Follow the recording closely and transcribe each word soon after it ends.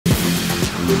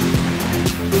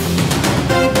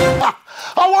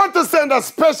I want to send a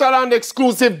special and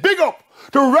exclusive big up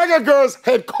to Reggae Girlz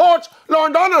head coach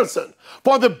Lorne Donaldson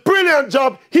for the brilliant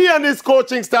job he and his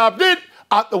coaching staff did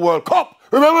at the World Cup.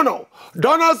 Remember now,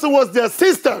 Donaldson was the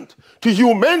assistant to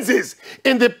Hugh Menzies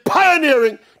in the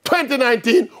pioneering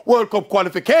 2019 World Cup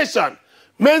qualification.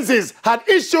 Menzies had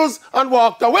issues and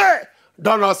walked away.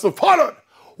 Donaldson followed.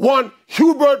 One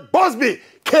Hubert Busby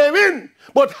came in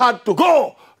but had to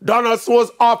go. Donaldson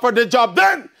was offered the job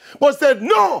then, but said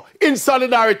no in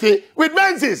solidarity with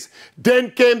Menzies.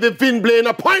 Then came the Vin Blaine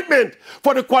appointment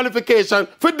for the qualification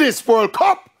for this World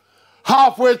Cup.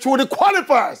 Halfway through the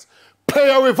qualifiers,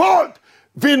 player revolt.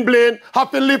 Vin Blaine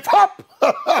had to lift up.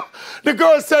 The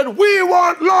girls said, we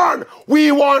want Lorne,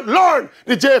 we want Lorne.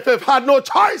 The JFF had no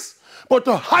choice but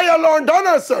to hire Lorne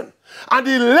Donaldson. And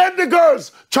he led the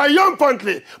girls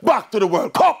triumphantly back to the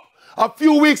World Cup. A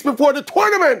few weeks before the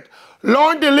tournament,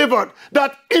 Lorne delivered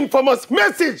that infamous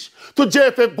message to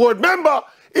JFF board member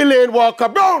Elaine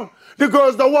Walker-Brown. The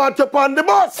girls don't want up on the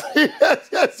bus.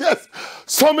 yes.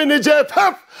 Some in the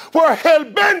JFF were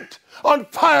hell-bent on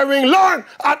firing Lorne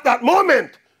at that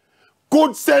moment.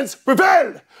 Good sense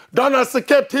prevailed. Donaldson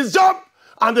kept his job,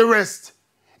 and the rest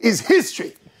is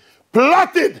history.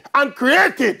 Plotted and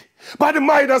created by the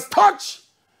Midas touch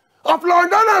of Lorne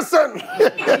Donaldson.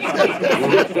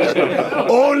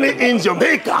 Only in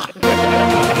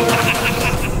Jamaica.